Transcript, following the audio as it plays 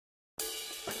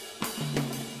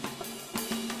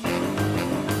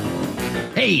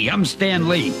Hey, I'm Stan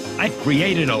Lee. I've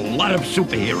created a lot of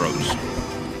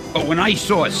superheroes. But when I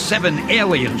saw 7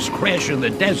 aliens crash in the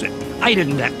desert, I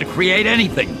didn't have to create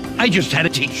anything. I just had to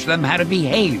teach them how to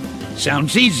behave.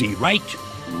 Sounds easy, right?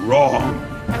 Wrong.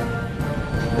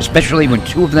 Especially when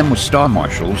 2 of them were Star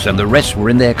Marshals and the rest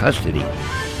were in their custody.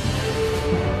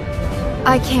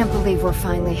 I can't believe we're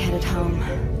finally headed home.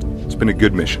 It's been a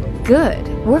good mission. Good.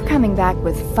 We're coming back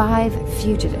with 5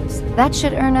 fugitives. That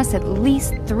should earn us at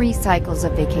least 3 cycles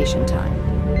of vacation time.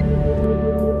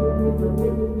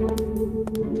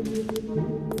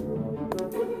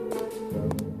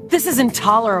 This is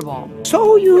intolerable.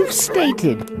 So you've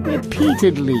stated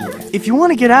repeatedly. If you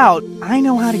want to get out, I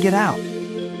know how to get out.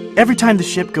 Every time the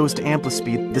ship goes to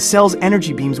amplitude, the cell's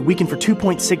energy beams weaken for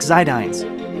 2.6 Zydines.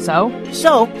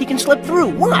 So he can slip through.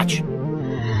 Watch.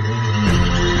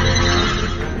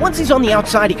 Once he's on the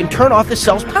outside, he can turn off the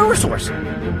cell's power source.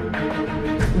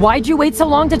 Why'd you wait so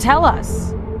long to tell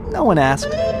us? No one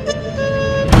asked.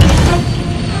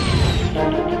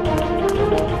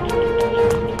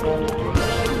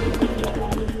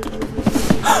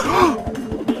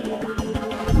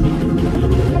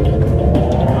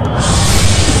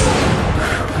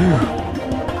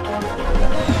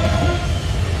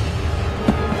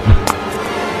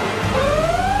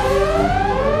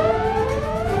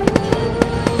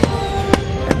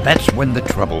 That's when the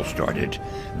trouble started.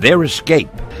 Their escape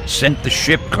sent the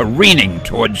ship careening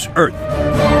towards Earth.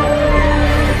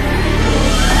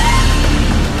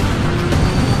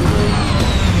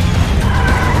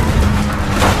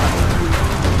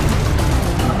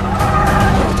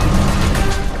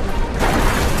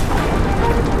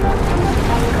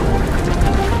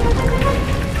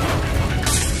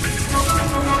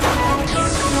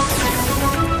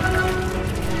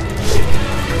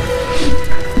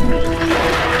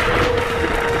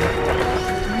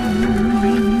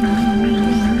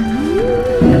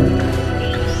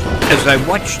 As I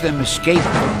watched them escape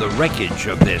from the wreckage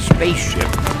of their spaceship,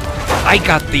 I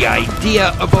got the idea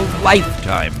of a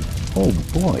lifetime. Oh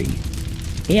boy.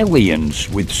 Aliens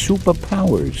with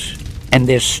superpowers. And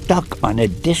they're stuck on a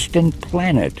distant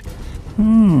planet.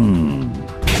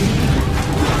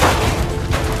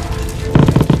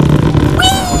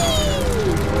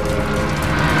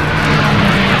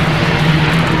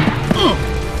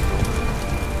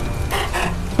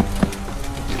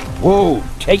 Whoa,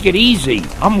 take it easy.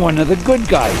 I'm one of the good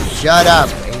guys. Shut up,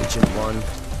 Ancient One.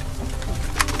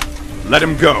 Let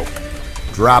him go.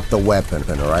 Drop the weapon,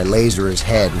 or I laser his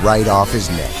head right off his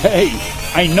neck. Hey,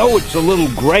 I know it's a little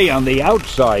gray on the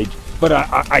outside, but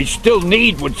I still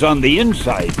need what's on the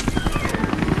inside.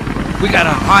 We gotta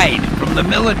hide from the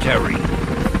military.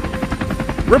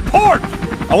 Report!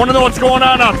 I want to know what's going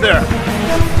on out there.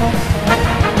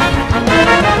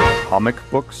 Comic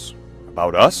books?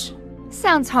 About us?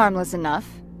 Sounds harmless enough.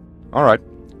 All right,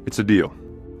 it's a deal.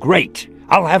 Great.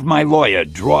 I'll have my lawyer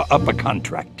draw up a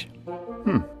contract.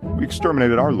 We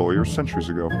exterminated our lawyers centuries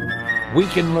ago. We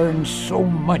can learn so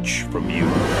much from you.